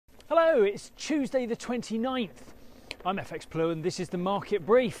Hello, it's Tuesday the 29th. I'm FxPlew and this is the market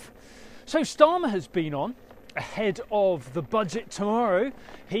brief. So Starmer has been on ahead of the budget tomorrow.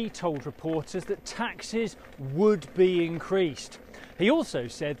 He told reporters that taxes would be increased. He also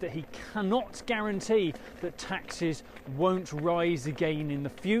said that he cannot guarantee that taxes won't rise again in the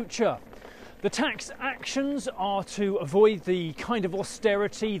future. The tax actions are to avoid the kind of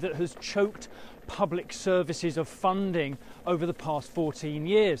austerity that has choked public services of funding over the past 14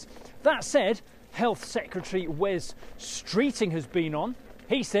 years. That said, Health Secretary Wes Streeting has been on.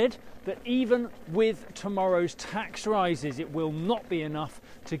 He said that even with tomorrow's tax rises, it will not be enough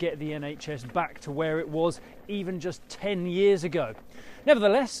to get the NHS back to where it was even just 10 years ago.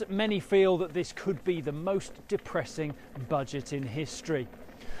 Nevertheless, many feel that this could be the most depressing budget in history.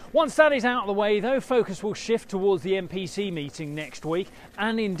 Once that is out of the way though, focus will shift towards the MPC meeting next week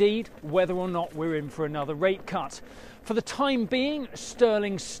and indeed whether or not we're in for another rate cut. For the time being,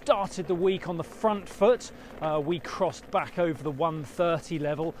 sterling started the week on the front foot. We crossed back over the 130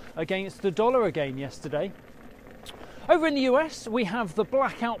 level against the dollar again yesterday. Over in the US, we have the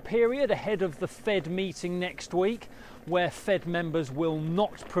blackout period ahead of the Fed meeting next week, where Fed members will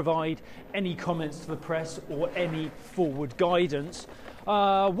not provide any comments to the press or any forward guidance.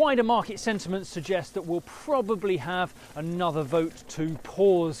 Wider market sentiment suggests that we'll probably have another vote to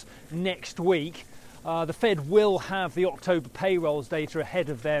pause next week. The Fed will have the October payrolls data ahead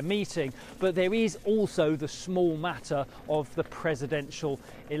of their meeting, but there is also the small matter of the presidential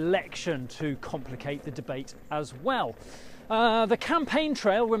election to complicate the debate as well. The campaign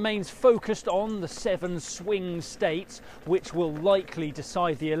trail remains focused on the 7 swing states, which will likely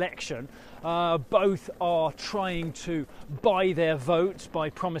decide the election. Both are trying to buy their votes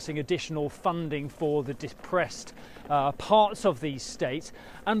by promising additional funding for the depressed parts of these states,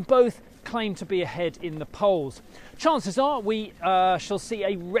 and both claim to be ahead in the polls. Chances are we shall see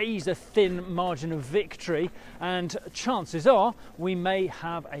a razor-thin margin of victory, and chances are we may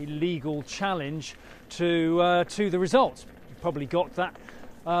have a legal challenge to the results. You've probably got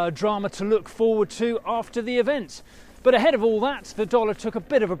that drama to look forward to after the event. But ahead of all that, the dollar took a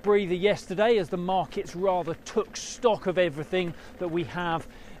bit of a breather yesterday as the markets rather took stock of everything that we have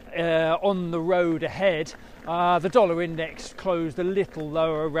on the road ahead. The dollar index closed a little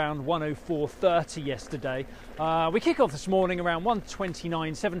lower, around 104.30 yesterday. We kick off this morning around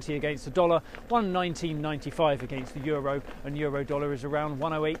 129.70 against the dollar, 119.95 against the euro, and euro dollar is around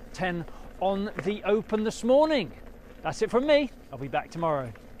 108.10 on the open this morning. That's it from me. I'll be back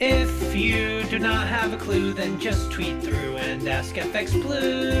tomorrow. If you do not have a clue, then just tweet through and ask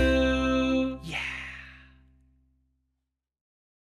FxPlew.